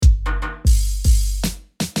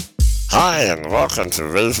Hi, and welcome to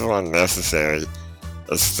Reasonable and Necessary,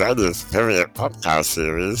 Australia's premier podcast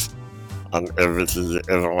series on everything you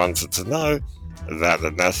ever wanted to know about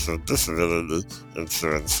the National Disability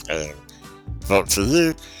Insurance Scheme, brought to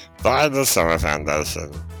you by the Summer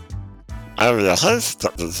Foundation. I'm your host,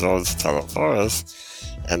 Dr. George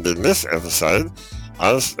Teleforis, and in this episode,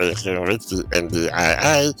 I'm speaking with the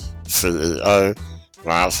NDIA CEO,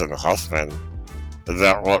 Martin Hoffman,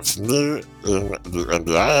 about what's new in the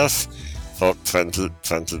NDIS for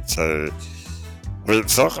 2022. We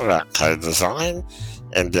talk about co-design,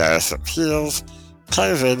 NDIS appeals,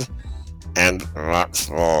 COVID, and much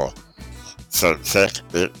more. So check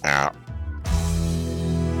it out.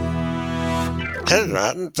 Hey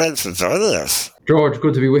Martin, thanks for joining us. George,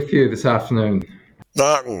 good to be with you this afternoon.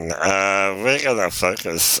 Martin, we're going to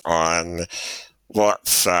focus on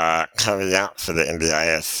what's coming up for the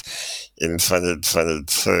NDIS in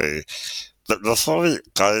 2022. But before we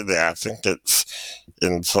go there, I think it's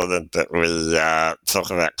important that we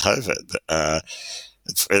talk about COVID.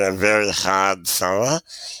 It's been a very hard summer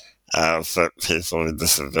for people with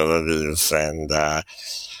disabilities, and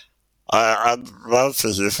I'd love to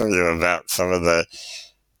hear from you about some of the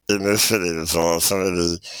initiatives or some of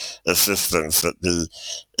the assistance that the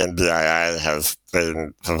NDIA has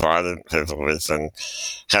been providing people with, and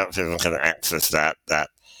how people can access that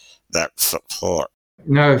support.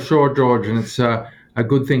 No, sure, George, and it's a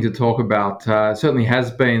good thing to talk about. It certainly has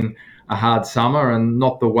been a hard summer, and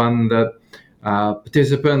not the one that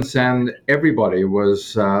participants and everybody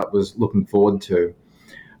was looking forward to.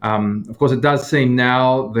 Of course, it does seem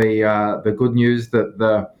now the good news that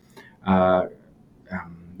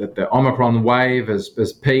the Omicron wave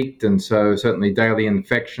has peaked, and so certainly daily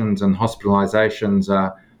infections and hospitalizations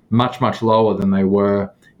are much lower than they were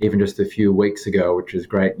even just a few weeks ago, which is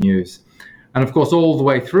great news. And of course, all the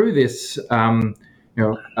way through this,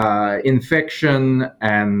 infection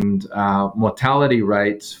and mortality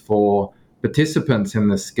rates for participants in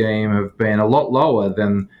the scheme have been a lot lower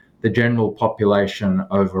than the general population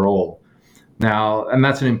overall. Now, and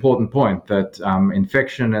that's an important point, that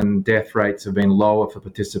infection and death rates have been lower for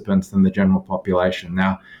participants than the general population.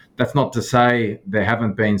 Now, that's not to say there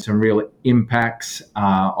haven't been some real impacts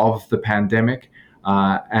of the pandemic,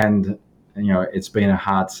 and it's been a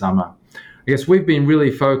hard summer. I guess we've been really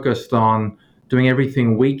focused on doing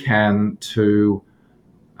everything we can to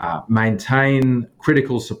maintain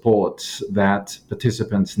critical supports that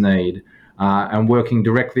participants need, and working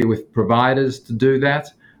directly with providers to do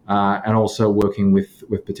that, and also working with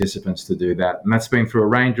participants to do that. And that's been through a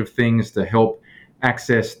range of things to help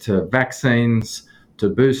access to vaccines, to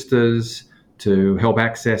boosters, to help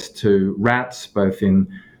access to RATs, both in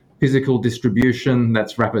physical distribution,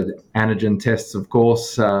 that's rapid antigen tests, of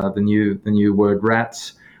course, the new word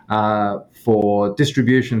RATs, for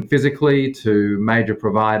distribution physically to major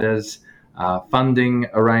providers, funding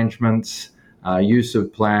arrangements, use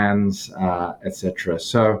of plans, etc.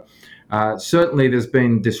 So certainly there's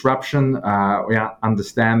been disruption, we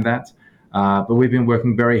understand that, but we've been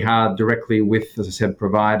working very hard directly with, as I said,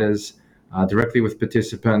 providers, directly with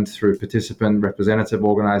participants through participant representative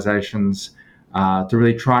organizations, to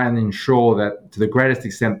really try and ensure that to the greatest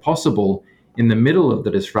extent possible in the middle of the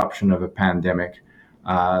disruption of a pandemic,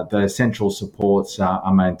 the essential supports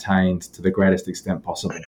are maintained to the greatest extent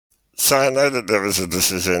possible. So I know that there was a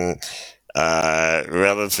decision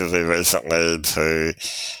relatively recently to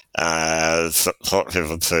support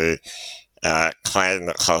people to claim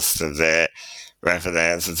the cost of their rapid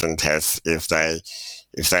antigen tests if they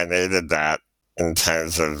needed that, in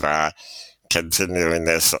terms of continuing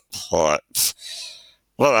their supports.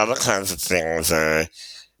 What other kinds of things are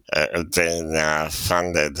being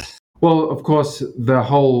funded? Well, of course, the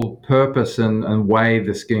whole purpose and way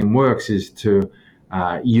the scheme works is to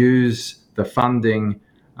use the funding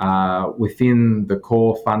within the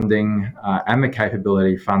core funding and the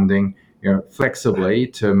capability funding, flexibly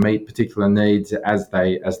to meet particular needs as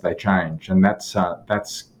they change, and that's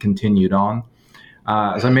continued on.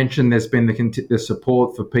 As I mentioned, there's been the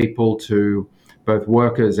support for people, to both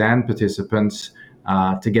workers and participants,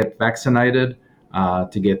 to get vaccinated,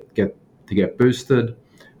 to get boosted,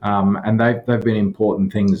 and they've been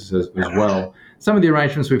important things as well. Some of the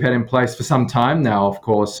arrangements we've had in place for some time now, of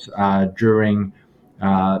course, during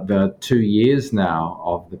the 2 years now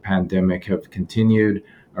of the pandemic, have continued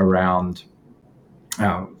around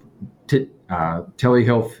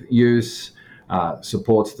telehealth use,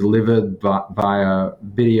 supports delivered via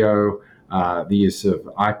video, the use of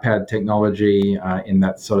iPad technology in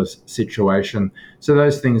that sort of situation. So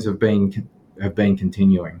those things have been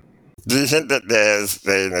continuing. Do you think that there's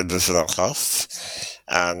been additional costs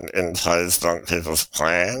imposed on people's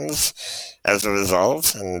plans as a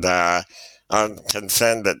result. And I'm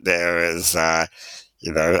concerned that there is, a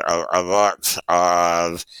lot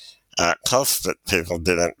of costs that people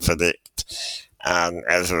didn't predict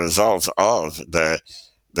as a result of the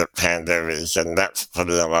pandemic, and that's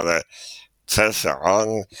putting a lot of pressure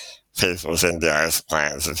on people's NDIS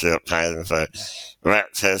plans. If you're paying for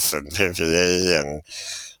RAT tests and PPE and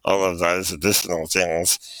all of those additional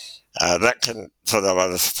things, that can put a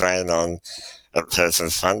lot of strain on a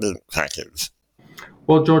person's funding package.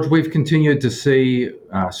 Well, George, we've continued to see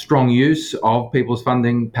strong use of people's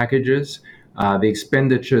funding packages. The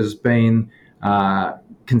expenditure's been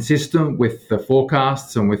consistent with the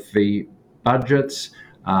forecasts and with the budgets.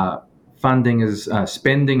 Spending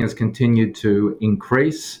has continued to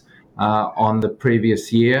increase on the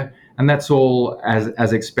previous year, and that's all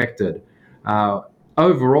as expected.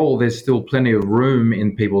 Overall, there's still plenty of room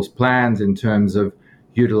in people's plans in terms of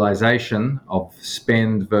utilisation of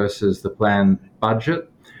spend versus the planned budget,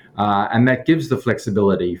 and that gives the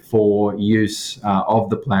flexibility for use of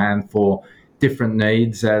the plan for different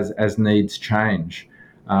needs as needs change.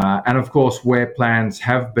 And of course, where plans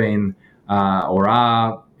have been or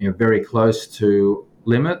are very close to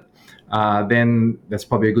limit, then that's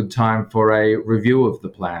probably a good time for a review of the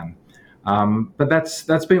plan. But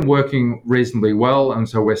that's been working reasonably well, and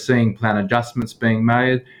so we're seeing plan adjustments being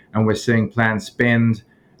made, and we're seeing plan spend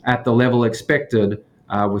at the level expected,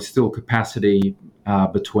 with still capacity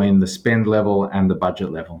between the spend level and the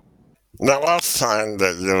budget level. The last time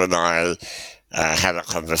that you and I had a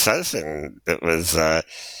conversation, it was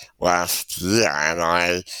last year, and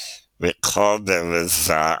I recalled there was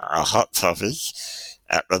a hot topic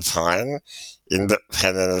at the time.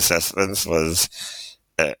 Independent assessments was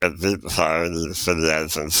a big priority for the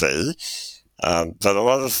agency, but a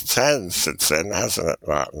lot has changed since then, hasn't it,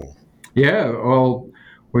 Martin? Yeah, well,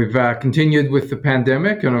 we've continued with the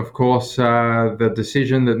pandemic, and of course, the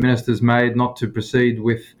decision that ministers made not to proceed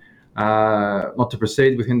with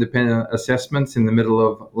independent assessments in the middle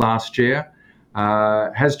of last year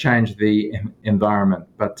has changed the environment.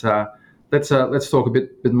 But let's talk a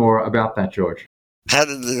bit more about that, George. How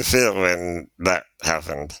did you feel when that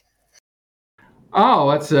happened?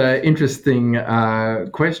 Oh, that's an interesting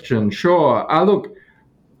question. Sure. Look,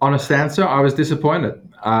 honest answer, I was disappointed.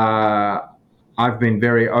 I've been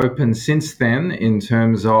very open since then in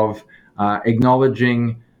terms of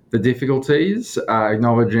acknowledging the difficulties,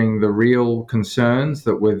 acknowledging the real concerns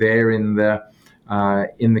that were there in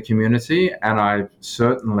the community, and I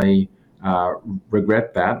certainly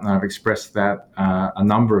regret that, and I've expressed that a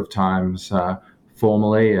number of times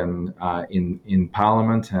formally and in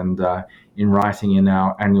Parliament and in writing in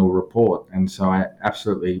our annual report, and so I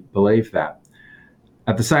absolutely believe that.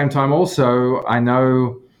 At the same time, also, I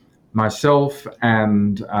know myself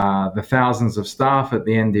and the thousands of staff at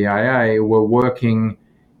the NDIA were working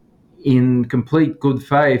in complete good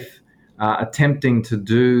faith, attempting to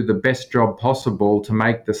do the best job possible to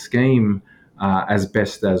make the scheme as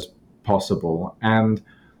best as possible. And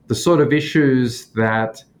the sort of issues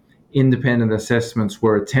that independent assessments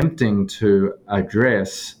were attempting to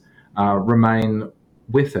address remain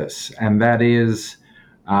with us, and that is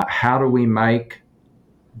how do we make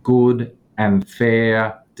good and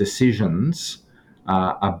fair decisions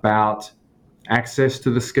about access to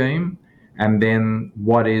the scheme, and then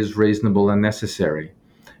what is reasonable and necessary.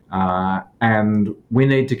 And we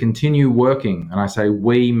need to continue working, and I say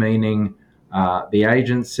we meaning the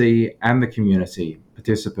agency and the community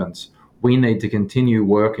participants. We need to continue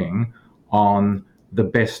working on the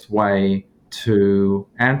best way to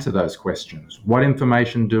answer those questions. What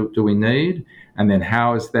information do we need? And then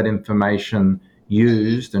how is that information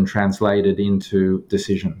used and translated into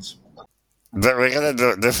decisions? But we're going to do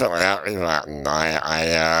it differently, aren't we, Martin?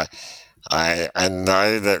 I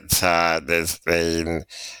know that there's been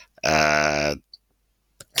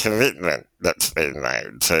commitment that's been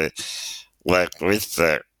made to work with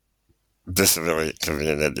the disability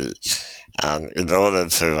community in order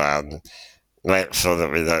to make sure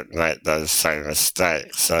that we don't make those same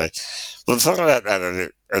mistakes. So we'll talk about that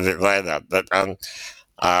a bit later. But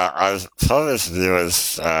I've promised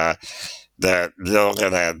viewers that you're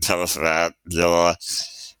going to tell us about your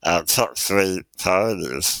top 3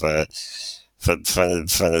 priorities for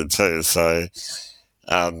 2022. So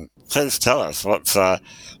please tell us what's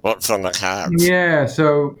on the cards. Yeah.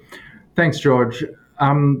 So thanks, George.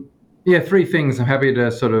 3 things I'm happy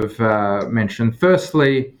to sort of mention.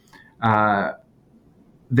 Firstly,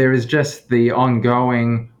 there is just the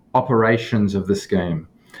ongoing operations of the scheme.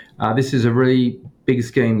 This is a really big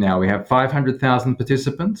scheme now. We have 500,000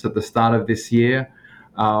 participants at the start of this year.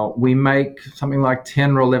 we make something like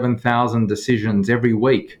 10 or 11,000 decisions every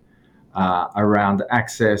week around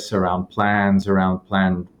access, around plans, around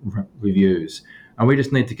plan reviews. And we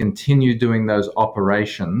just need to continue doing those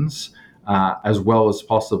operations as well as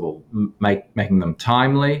possible, making them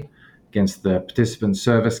timely against the participant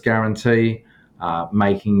service guarantee,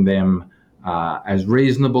 making them as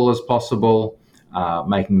reasonable as possible,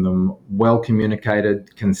 making them well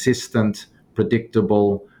communicated, consistent,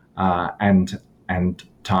 predictable, and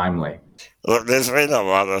timely. Look, there's been a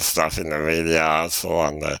lot of stuff in the media also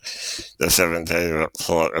on the 17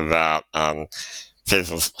 report about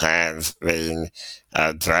people's plans being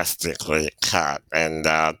drastically cut. And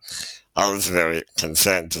I was very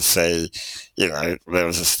concerned to see, there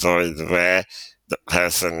was a story where the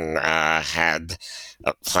person had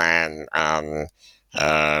a plan, I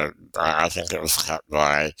think it was cut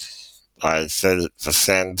by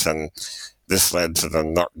 30%, and this led to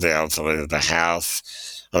them not being able to leave the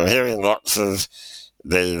house. I'm hearing lots of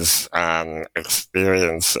these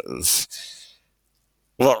experiences.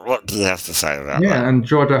 What do you have to say about that? Yeah, and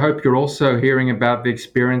George, I hope you're also hearing about the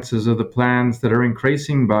experiences of the plans that are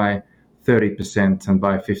increasing by 30% and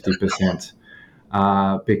by 50%,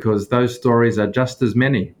 because those stories are just as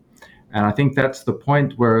many. And I think that's the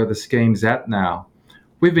point where the scheme's at now.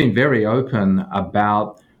 We've been very open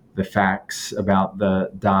about the facts, about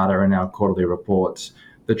the data in our quarterly reports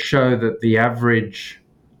that show that the average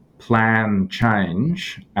plan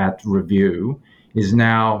change at review is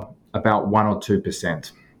now about 1 or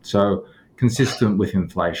 2%, so consistent with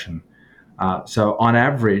inflation. So on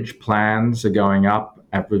average, plans are going up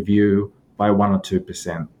at review by 1 or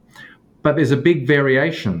 2%. But there's a big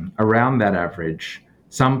variation around that average.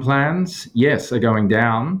 Some plans, yes, are going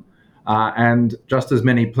down, and just as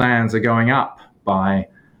many plans are going up by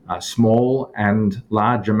small and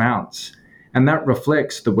large amounts. And that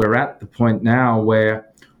reflects that we're at the point now where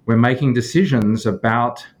we're making decisions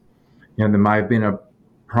about, there might have been a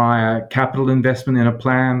prior capital investment in a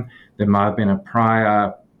plan, there might have been a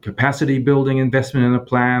prior capacity building investment in a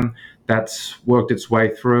plan that's worked its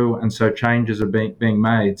way through, and so changes are being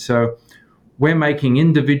made. So we're making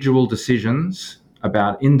individual decisions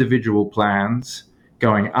about individual plans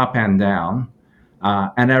going up and down,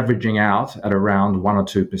 and averaging out at around 1 or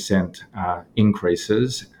 2%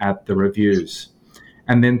 increases at the reviews.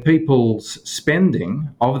 And then people's spending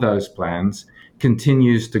of those plans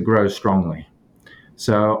continues to grow strongly.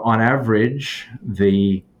 So on average,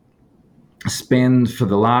 the spend for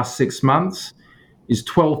the last 6 months is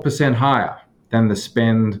 12% higher than the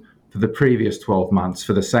spend for the previous 12 months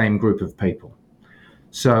for the same group of people.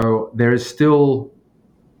 So there is still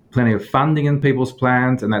plenty of funding in people's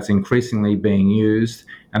plans, and that's increasingly being used,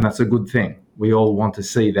 and that's a good thing. We all want to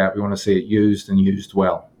see that. We want to see it used and used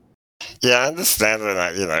well. Yeah, I understand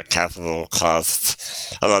that, capital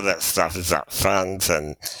costs, a lot of that stuff is up front,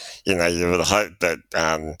 and, you would hope that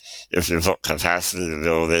if you put capacity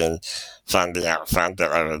building funding up front,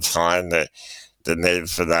 that over time the need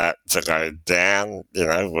for that to go down,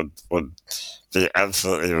 would be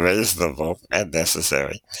absolutely reasonable and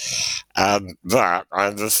necessary. But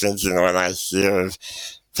I'm just thinking, when I hear of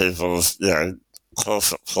people's, core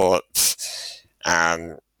supports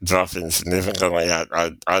dropping significantly,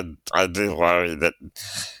 I do worry that,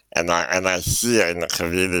 and I hear in the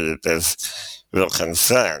community that there's real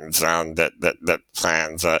concerns that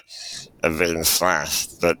plans are being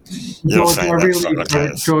slashed. But you're saying that's not the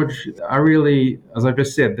case. George, I really, as I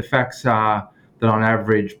just said, the facts are that on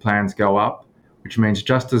average plans go up, which means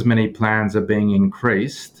just as many plans are being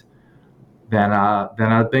increased than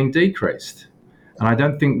are being decreased. And I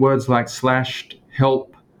don't think words like slashed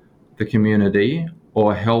help the community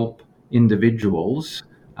or help individuals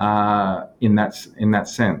in that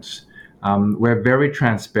sense. We're very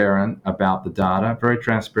transparent about the data, very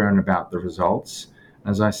transparent about the results.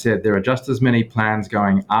 As I said, there are just as many plans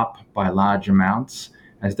going up by large amounts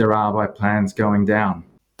as there are by plans going down.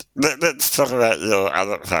 Let's talk about your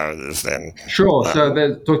other priorities then. Sure. So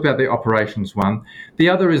talk about the operations one. The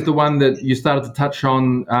other is the one that you started to touch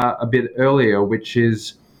on a bit earlier, which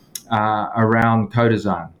is around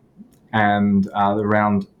co-design and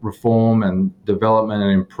around reform and development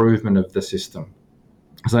and improvement of the system.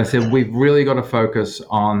 As I said, we've really got to focus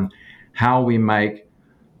on how we make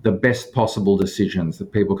the best possible decisions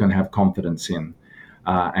that people can have confidence in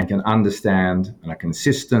and can understand and are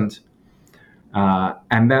consistent.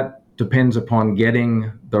 And that depends upon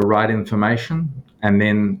getting the right information and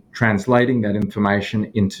then translating that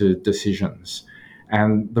information into decisions.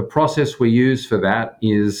 And the process we use for that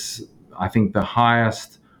is, I think, the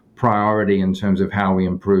highest priority in terms of how we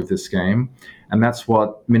improve the scheme. And that's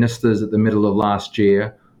what ministers at the middle of last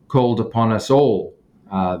year called upon us all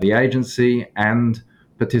the agency and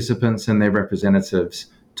participants and their representatives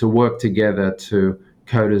to work together to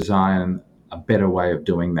co-design a better way of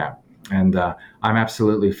doing that. And I'm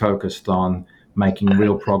absolutely focused on making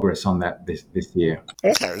real progress on that this year.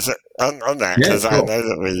 Okay, so on that, Yeah, because I sure. know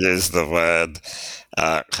that we use the word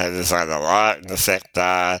co-design a lot in the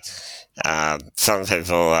sector. Some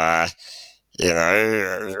people, hear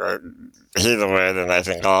the word and they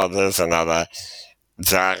think, oh, there's another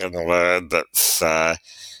jargon word that's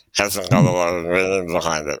hasn't got a lot of meaning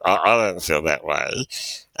behind it. I don't feel that way.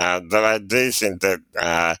 But I do think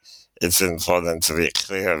that it's important to be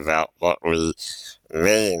clear about what we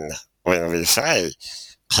mean when we say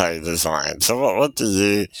co-design. So what do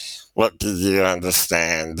you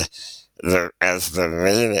understand as the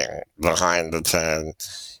meaning behind the term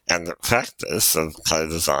and the practice of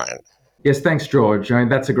co-design? Yes, thanks, George. I mean,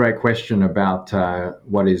 that's a great question about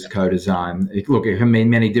what is co-design. It can mean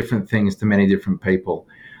many different things to many different people.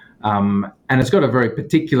 And it's got a very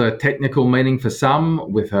particular technical meaning for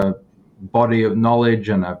some, with a body of knowledge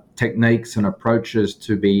and techniques and approaches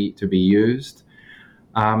to be used.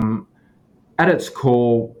 At its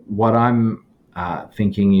core, what I'm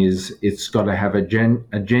thinking is it's got to have a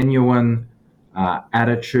genuine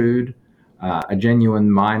attitude, a genuine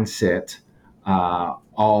mindset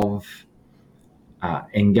of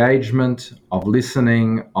engagement, of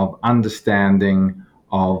listening, of understanding,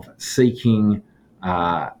 of seeking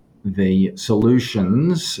the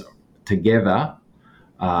solutions together,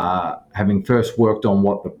 having first worked on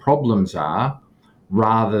what the problems are,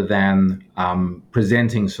 rather than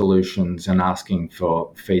presenting solutions and asking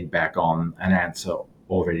for feedback on an answer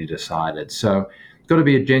already decided. So it's got to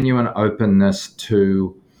be a genuine openness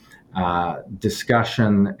to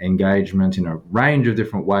discussion, engagement in a range of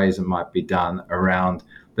different ways it might be done around,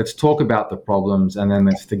 let's talk about the problems and then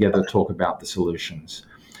let's together talk about the solutions.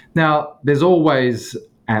 Now, there's always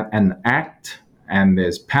an act, and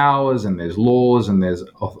there's powers, and there's laws, and there's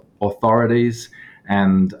authorities,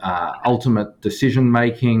 and ultimate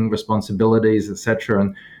decision-making responsibilities, etc.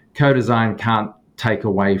 And co-design can't take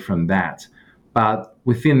away from that. But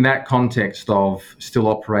within that context of still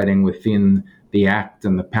operating within the act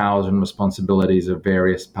and the powers and responsibilities of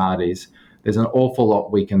various parties, there's an awful lot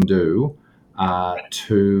we can do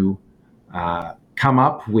to come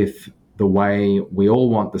up with the way we all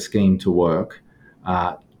want the scheme to work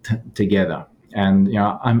together. And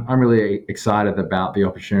I'm really excited about the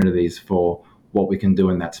opportunities for what we can do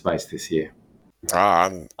in that space this year.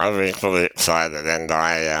 Oh, I'm equally excited, and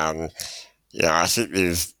I think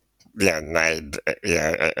you've made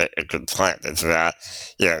a good point. It's about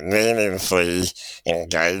meaningfully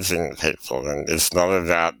engaging people, and it's not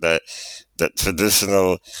about the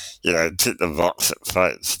traditional tick the box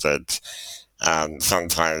approach that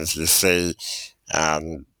sometimes you see,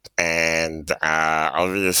 and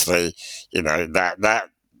obviously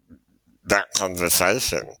that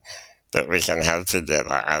conversation that we can have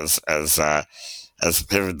together as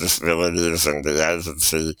people with disabilities and the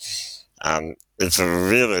agency. It's a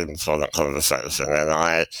really important conversation, and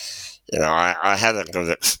I had a good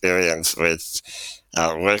experience with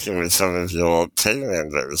working with some of your team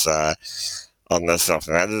members on the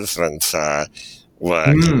self-management work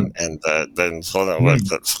and the important work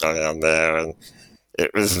that's going on there, and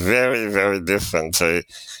it was very, very different to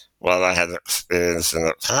what I had experienced in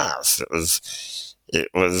the past. It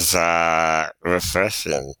was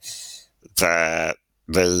refreshing to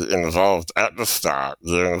be involved at the start.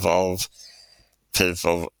 You involve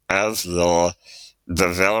people as you're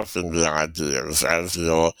developing the ideas, as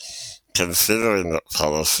you're considering the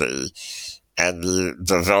policy, and you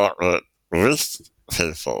develop it with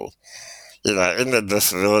people. In the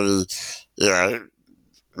disability,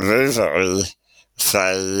 movement, we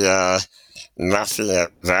say nothing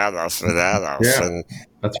about us without us, and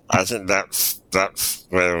I think that's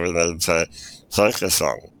where we need to focus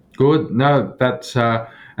on. Good. No, that's and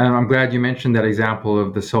I'm glad you mentioned that example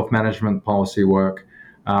of the self-management policy work,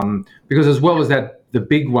 because as well as that, the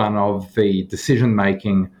big one of the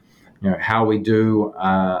decision-making, how we do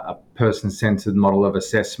a person-centered model of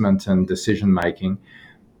assessment and decision-making,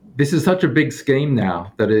 this is such a big scheme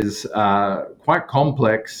now that is quite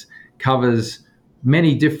complex, covers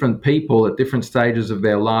many different people at different stages of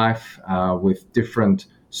their life with different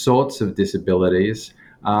sorts of disabilities,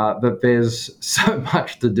 that there's so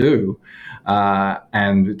much to do.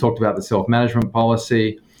 And we talked about the self-management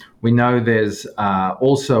policy. We know there's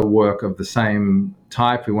also work of the same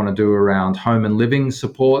type we want to do around home and living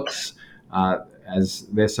supports, as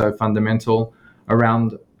they're so fundamental,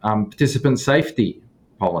 around participant safety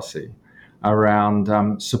policy,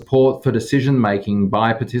 around support for decision-making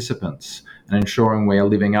by participants, and ensuring we are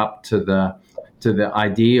living up to the to the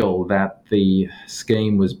ideal that the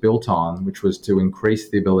scheme was built on, which was to increase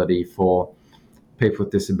the ability for people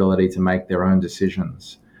with disability to make their own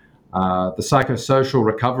decisions. The psychosocial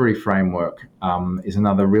recovery framework is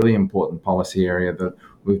another really important policy area that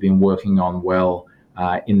we've been working on well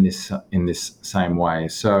in this same way.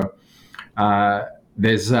 So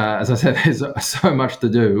there's, as I said, there's so much to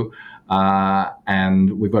do,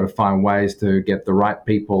 and we've got to find ways to get the right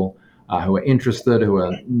people who are interested, who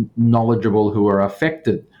are knowledgeable, who are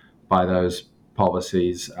affected by those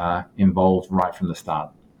policies involved right from the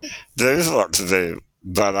start. There's a lot to do,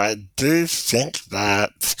 but I do think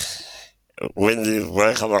that when you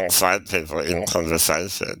work alongside people in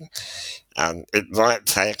conversation, it might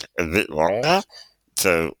take a bit longer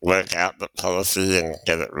to work out the policy and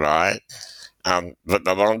get it right. But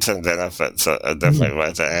the long-term benefits are definitely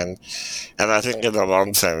worth it. And I think in the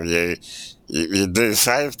long term, you do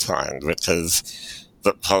save time because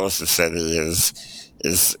the policy setting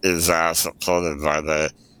is supported by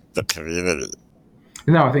the community.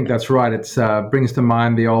 No, I think that's right. It brings to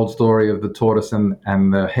mind the old story of the tortoise and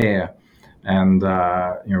the hare, and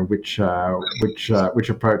which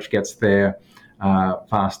approach gets there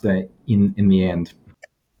faster in the end.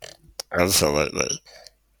 Absolutely.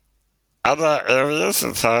 Other areas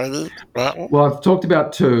of priority, Martin? Well, I've talked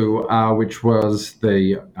about two, which was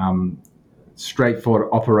the straightforward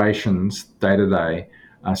operations day to day.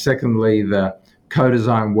 Secondly, the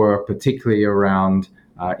co-design work, particularly around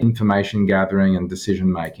information gathering and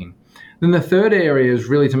decision making. Then the third area is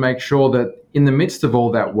really to make sure that in the midst of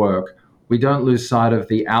all that work, we don't lose sight of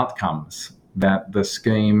the outcomes that the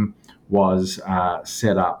scheme was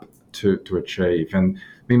set up to achieve. And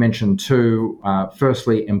we mentioned two.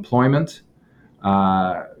 Firstly, employment.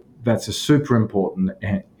 That's a super important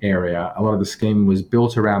area. A lot of the scheme was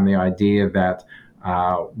built around the idea that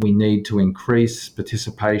we need to increase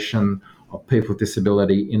participation of people with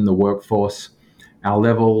disability in the workforce. Our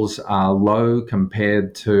levels are low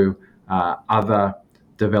compared to other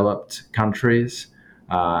developed countries.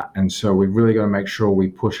 And so we've really got to make sure we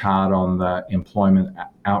push hard on the employment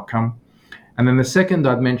outcome. And then the second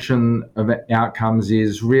I'd mention of outcomes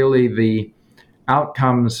is really the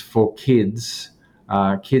outcomes for kids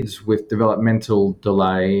with developmental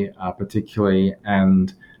delay, particularly,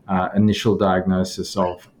 and initial diagnosis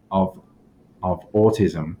of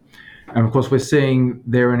autism. And of course, we're seeing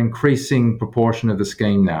they're an increasing proportion of the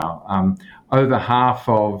scheme now. Over half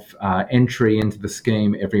of entry into the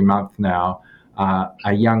scheme every month now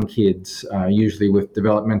are young kids, usually with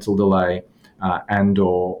developmental delay and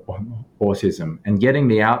or autism. And getting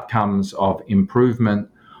the outcomes of improvement,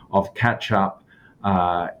 of catch-up,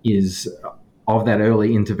 is of that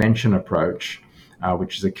early intervention approach,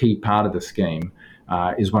 which is a key part of the scheme,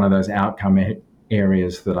 is one of those outcome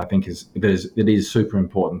areas that I think is super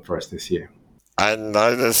important for us this year. I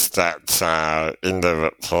noticed that in the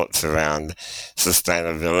reports around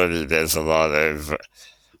sustainability, there's a lot of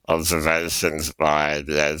observations by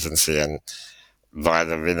the agency and by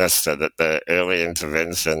the minister that the early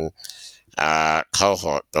intervention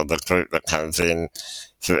cohort, or the group that comes in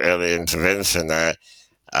to early intervention,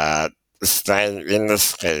 are staying in the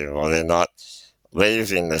scheme, or they're not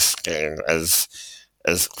leaving the scheme as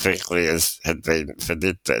quickly as had been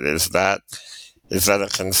predicted. Is that a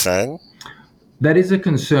concern? That is a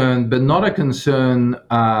concern, but not a concern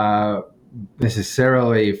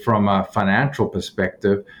necessarily from a financial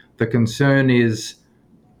perspective. The concern is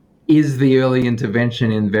the early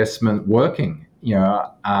intervention investment working?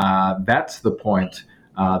 That's the point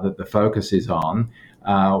that the focus is on.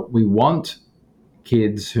 We want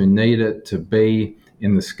kids who need it to be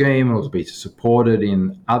in the scheme or to be supported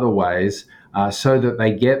in other ways so that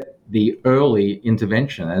they get the early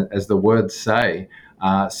intervention, as the words say,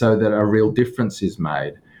 so that a real difference is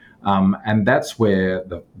made. And that's where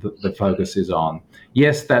the focus is on.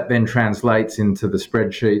 Yes, that then translates into the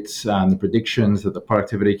spreadsheets and the predictions that the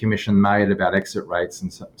Productivity Commission made about exit rates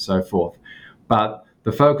and so forth. But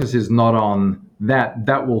the focus is not on that.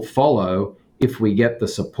 That will follow if we get the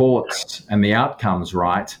supports and the outcomes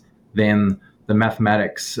right, then the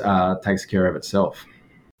mathematics takes care of itself.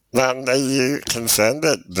 Now, are you concerned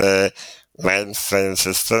that the mainstream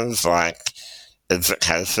systems like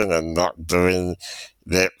education are not doing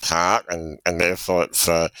their part, and therefore it's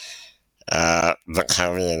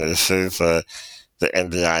becoming an issue for the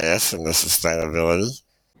NDIS and the sustainability?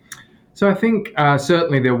 So I think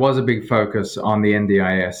certainly there was a big focus on the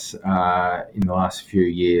NDIS in the last few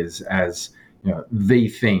years as the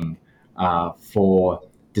thing for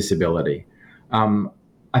disability.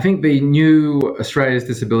 I think the new Australia's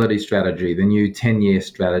Disability Strategy, the new 10-year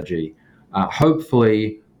strategy,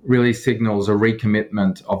 hopefully really signals a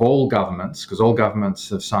recommitment of all governments, because all governments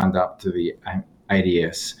have signed up to the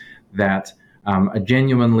ADS, that a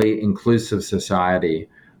genuinely inclusive society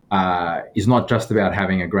is not just about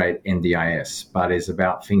having a great NDIS, but is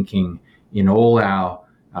about thinking in all our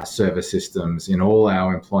service systems, in all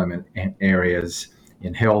our employment areas,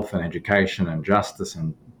 in health and education and justice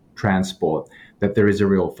and transport, that there is a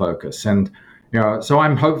real focus. And so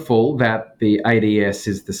I'm hopeful that the ADS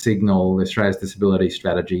is the signal, Australia's disability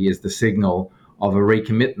strategy is the signal of a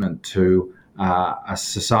recommitment to a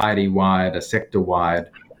society-wide, a sector-wide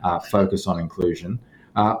focus on inclusion.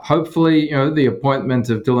 Hopefully, the appointment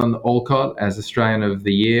of Dylan Alcott as Australian of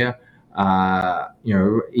the Year,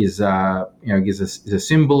 is a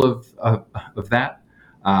symbol of that,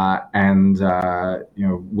 and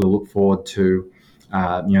we'll look forward to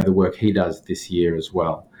the work he does this year as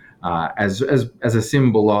well, as a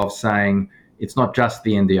symbol of saying it's not just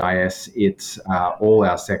the NDIS, it's all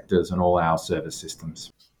our sectors and all our service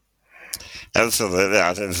systems. Absolutely,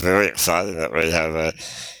 I think it's very exciting that we have a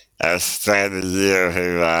Australian of the Year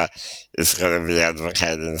who is going to be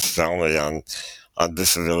advocating strongly on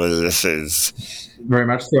disability issues. Very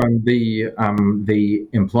much so. And the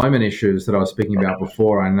employment issues that I was speaking about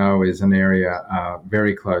before, I know is an area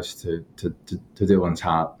very close to Dylan's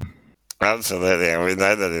heart. Absolutely, and we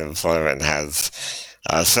know that employment has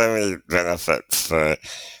so many benefits for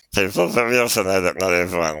people, but we also know that not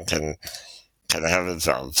everyone can have a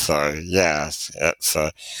job. So, yes, it's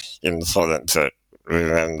important to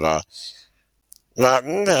remember.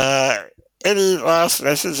 Martin, any last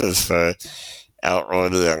messages for our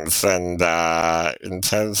audience, and in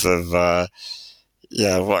terms of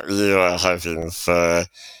what you are hoping for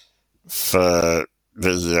the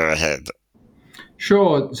year ahead?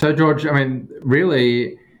 Sure. So, George, I mean,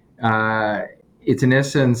 really, it's in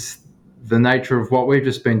essence the nature of what we've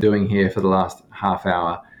just been doing here for the last half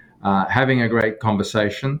hour, having a great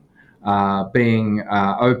conversation, being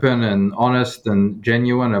open and honest and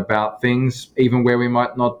genuine about things, even where we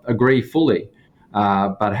might not agree fully,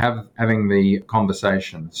 but having the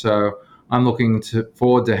conversation. So I'm looking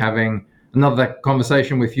forward to having another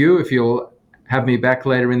conversation with you if you'll have me back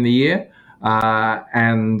later in the year,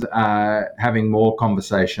 and having more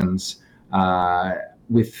conversations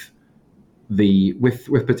with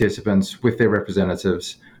participants, with their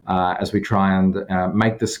representatives, as we try and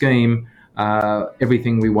make the scheme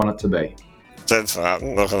everything we want it to be. Thanks,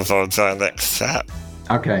 Martin. Looking forward to our next chat.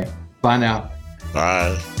 Okay. Bye now.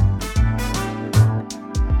 Bye.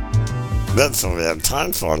 That's all we have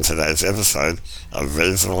time for on today's episode of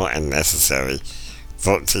Reasonable and Necessary,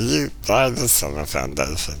 brought to you by the Summer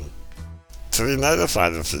Foundation. To be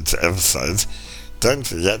notified of future episodes, don't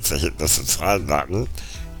forget to hit the subscribe button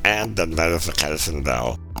and the notification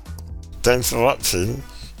bell. Thanks for watching,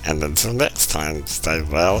 and until next time, stay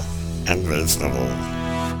well and reasonable.